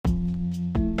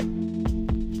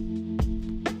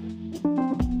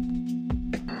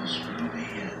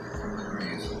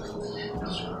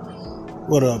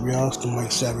What up, y'all? It's the Mike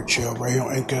Savage Show right here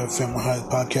on Anchor FM, the highest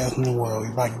podcast in the world.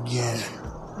 We're back again,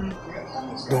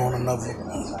 doing another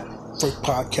first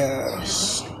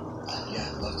podcast.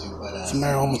 So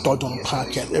now I'm gonna start doing a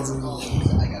podcast every day.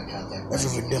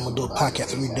 I'm gonna do a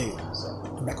podcast every day.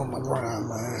 Back on my grind,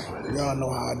 man. Y'all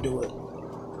know how I do it.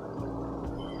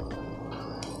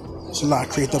 There's a lot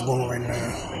of creative going on right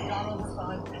now.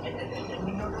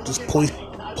 This police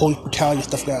brutality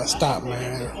stuff gotta stop,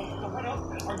 man.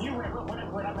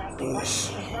 Yes.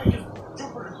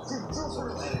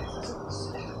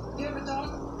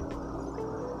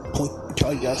 Police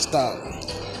brutality gotta stop.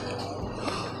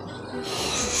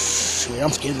 Shit, I'm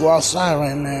scared to go outside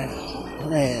right now.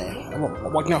 Man, I'm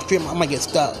walking down the street, I might get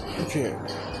stopped. Shit.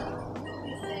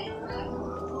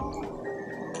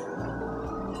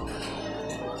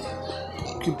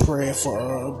 Keep praying for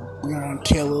Breonna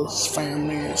Taylor's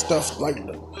family and stuff like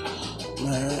that.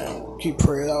 Man, keep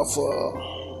praying out for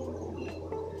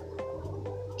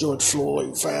George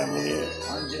Floyd family,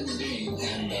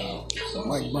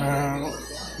 Mike Brown,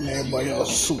 and everybody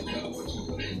else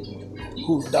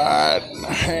who died in the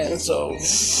hands of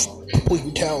police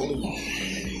brutality.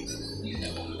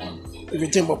 If you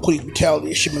think about police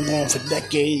brutality, it should have been going on for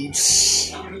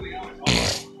decades.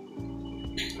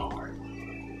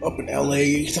 Up in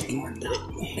LA, something like that.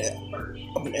 Yeah.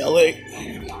 Up in LA,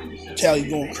 brutality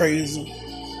going crazy.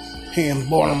 Here in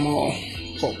Baltimore,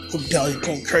 brutality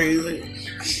going crazy.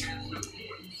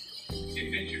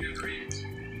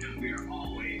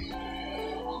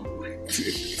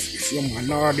 If you're a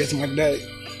minority, something like that,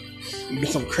 you do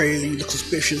something crazy, you look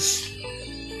suspicious,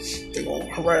 they're gonna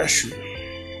harass you.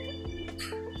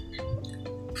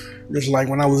 Just like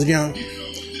when I was young,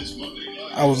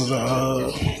 I was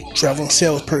a traveling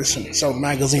salesperson, selling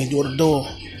magazines door to door,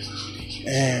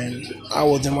 and I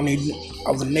was in a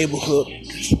neighborhood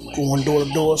going door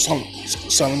to door, selling,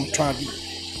 trying to get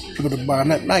people to buy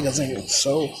magazines.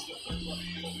 So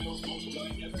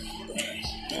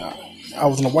I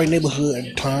was in a white neighborhood at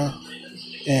the time,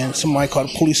 and somebody called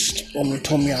the police on me,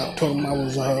 told them I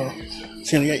was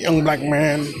seeing a young black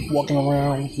man walking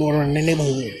around loitering in the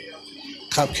neighborhood.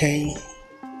 Cop came,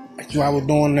 asked me what I was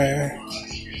doing there.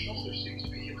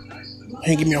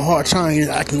 He gave me a hard time. He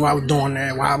asked me what I was doing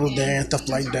there, why I was there, and stuff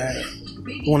like that.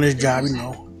 Doing his job, you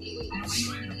know.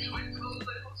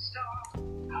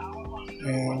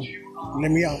 And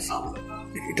let me off.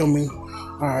 He told me,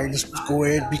 alright, just go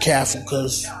ahead, be careful,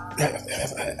 because I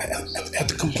have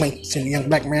to complain to the young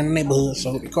black man in the neighborhood,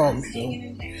 so he called me. So.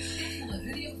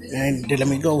 And they let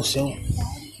me go, so.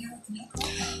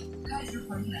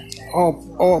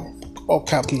 All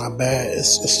cops not bad.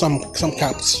 It's some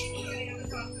cops.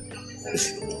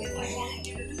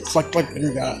 It's like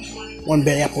you got one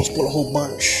bad apple spoil a whole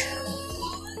bunch.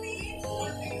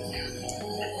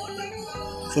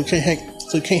 So you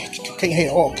can't hate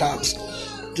all cops,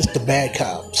 just the bad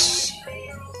cops.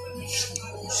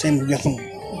 Same, you got some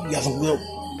good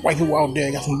white people out there,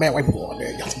 you got some bad white people out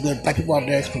there, you got some good black people out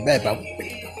there, you got some bad black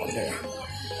people out there.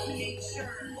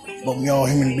 But we all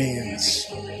human beings.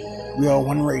 We are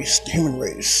one race, the human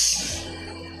race.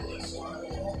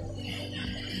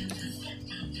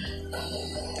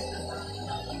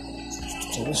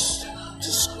 So this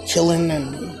just killing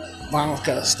and violence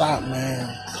gotta stop,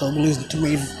 man. Cause we're losing too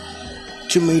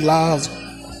many lives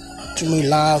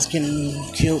getting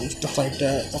killed and stuff like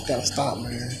that. That gotta stop,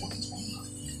 man.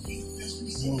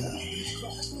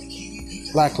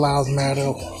 Black lives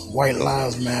matter, white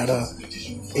lives matter,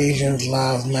 Asians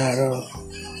lives matter,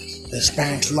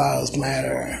 Hispanic lives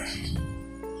matter.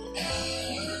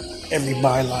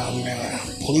 Everybody lives matter.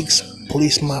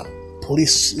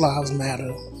 Police lives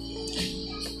matter.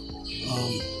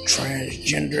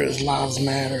 Transgenders lives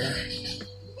matter.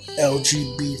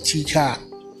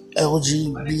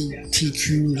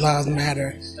 LGBTQ lives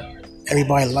matter.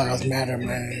 Everybody lives matter,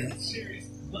 man.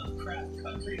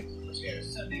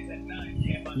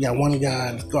 You got one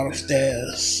guy that's got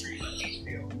upstairs.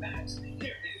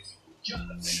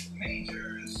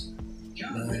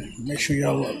 Make sure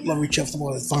y'all reach out for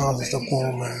all the funds and stuff going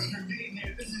on, man.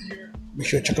 Make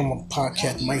sure you check out my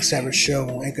podcast, Mike Savage Show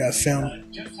on Anchor FM,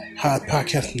 highest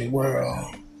podcast in the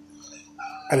world.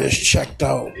 I just checked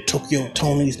out Tokyo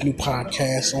Tony's new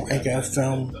podcast on Anchor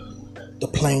FM, The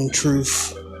Plain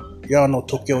Truth. Y'all know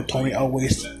Tokyo Tony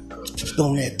always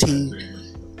spilling that tea.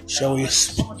 Show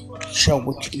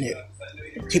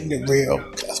keeping it real.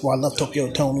 That's why I love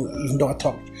Tokyo Tony, even though I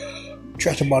talked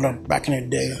trash about her back in the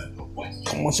day. A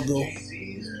couple months ago,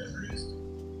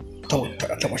 told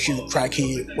her she was a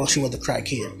crackhead. Well, she was a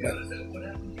crackhead, but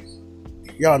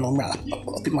y'all know me. I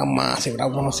think my mind say what I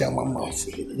want to say out my mouth.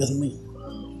 It doesn't mean.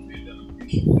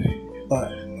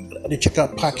 But to check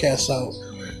out podcasts out.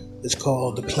 It's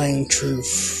called The Plain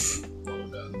Truth.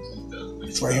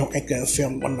 It's right here on Anchor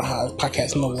FM, one of the hottest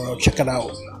podcasts in the world. Check it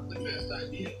out.